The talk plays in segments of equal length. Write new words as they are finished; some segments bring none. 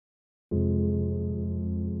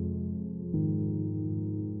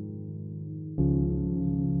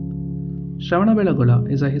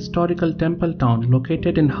Shravanabelagola is a historical temple town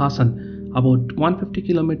located in Hassan, about 150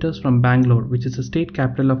 kilometers from Bangalore, which is the state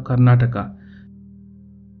capital of Karnataka.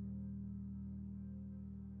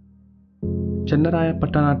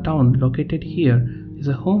 Chennarayapatana town, located here, is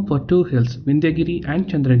a home for two hills, Vindhyagiri and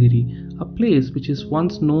Chandragiri, a place which is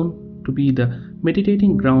once known to be the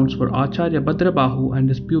meditating grounds for Acharya Bhadrabahu and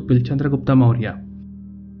his pupil Chandragupta Maurya.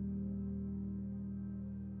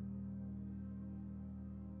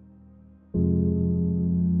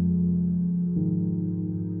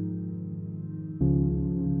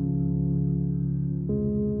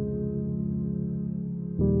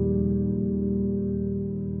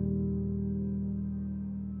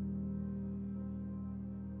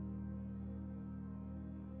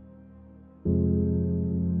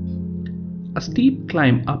 A steep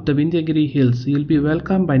climb up the Vindhyagiri hills, you will be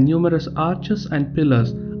welcomed by numerous arches and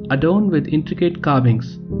pillars adorned with intricate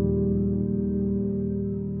carvings.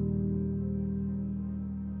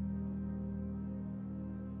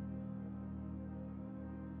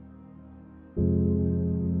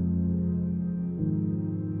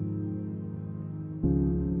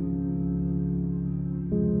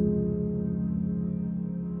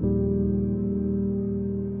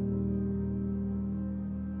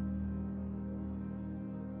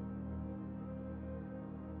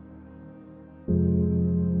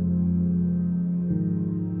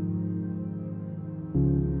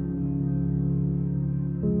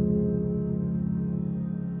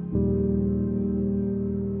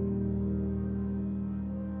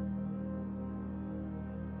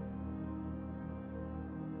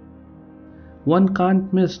 One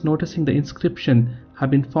can't miss noticing the inscription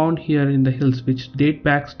have been found here in the hills which date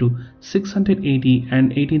back to 680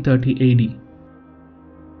 and 1830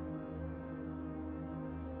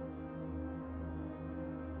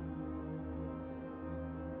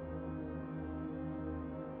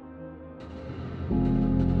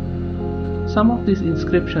 AD. Some of these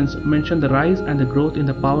inscriptions mention the rise and the growth in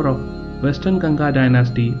the power of Western Ganga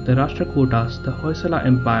dynasty, the Rashtrakutas, the Hoysala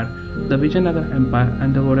Empire, the Vijayanagara Empire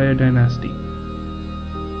and the Vodaya dynasty.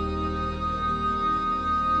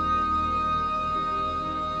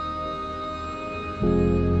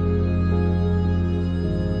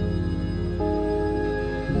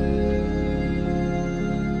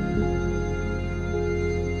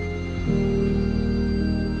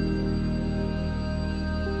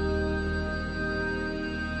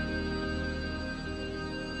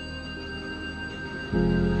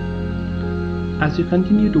 As you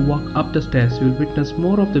continue to walk up the stairs, you will witness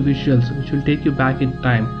more of the visuals which will take you back in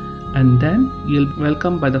time, and then you will be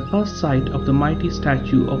welcomed by the first sight of the mighty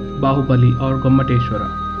statue of Bahubali or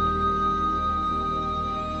Gommateshwara.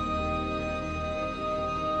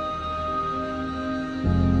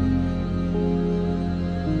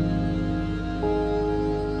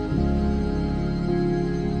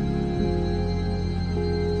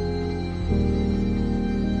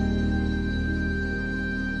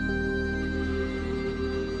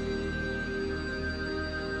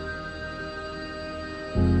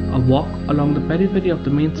 A walk along the periphery of the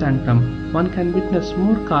main sanctum, one can witness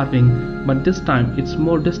more carving, but this time it's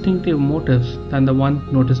more distinctive motifs than the one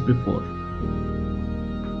noticed before.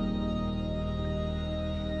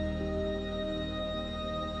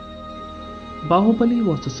 Bahubali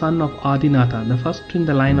was the son of Adinatha, the first in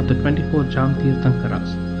the line of the 24 Jam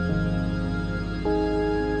Tirthankaras.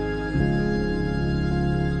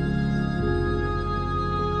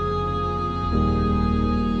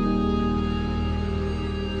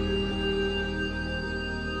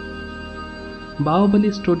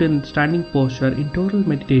 Bahubali stood in standing posture in total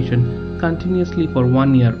meditation continuously for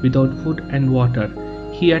 1 year without food and water.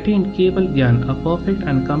 He attained Keval Gyan, a perfect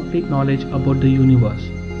and complete knowledge about the universe.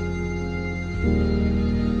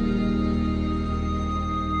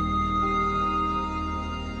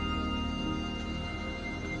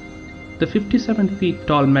 The 57 feet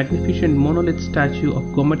tall magnificent monolith statue of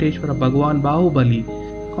Gommateshwara Bhagwan Bahubali,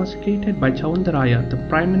 consecrated by Chaundaraya, the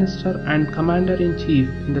Prime Minister and Commander-in-Chief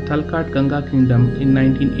in the Talkad Ganga Kingdom in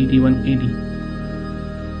 1981 AD.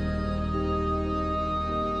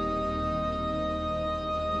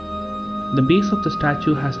 The base of the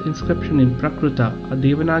statue has inscription in Prakruta, a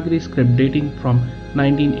Devanagari script dating from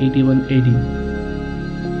 1981 AD.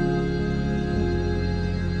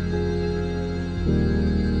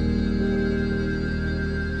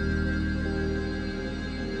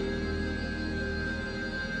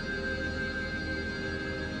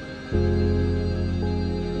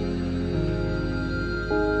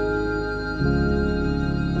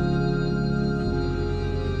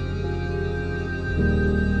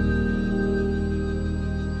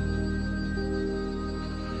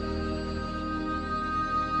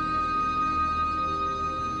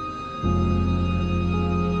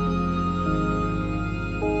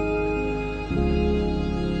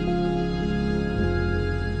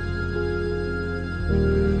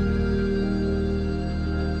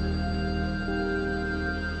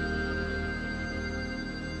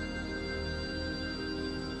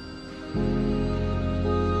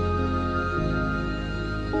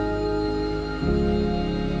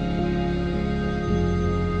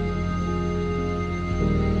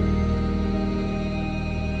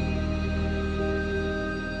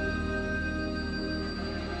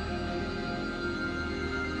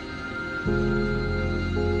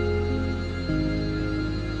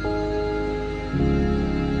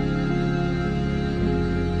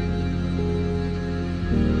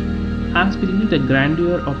 As we leave the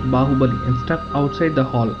grandeur of Bahubali and step outside the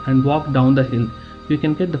hall and walk down the hill, you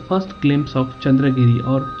can get the first glimpse of Chandragiri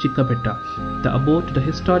or Chikkapetta, the abode to the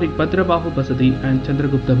historic Bhadrabahu Basadi and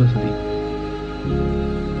Chandragupta Basadi.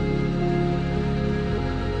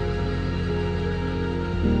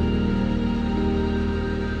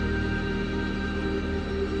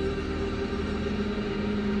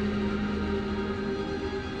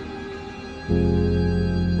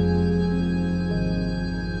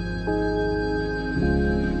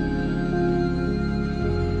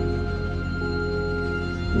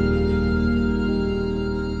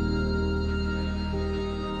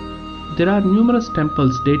 There are numerous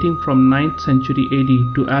temples dating from 9th century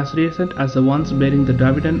AD to as recent as the ones bearing the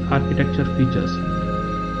Dravidian architecture features.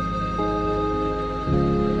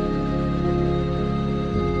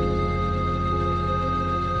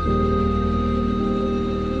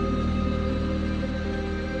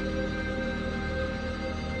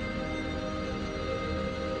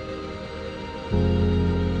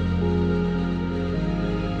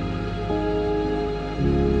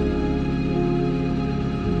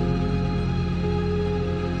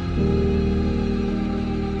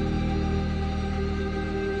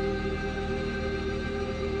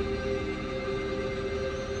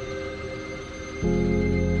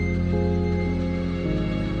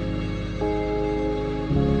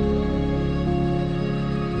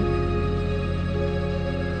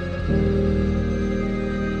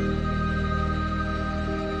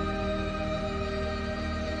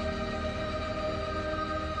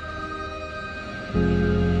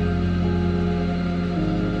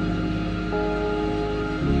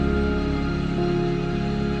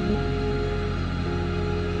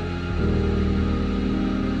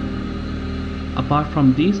 Apart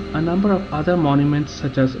from these, a number of other monuments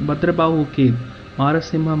such as Bhadrabahu Cave,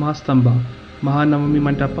 Marasimha Mahastambha, Mahanavami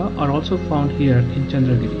Mantapa are also found here in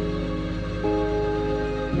Chandragiri.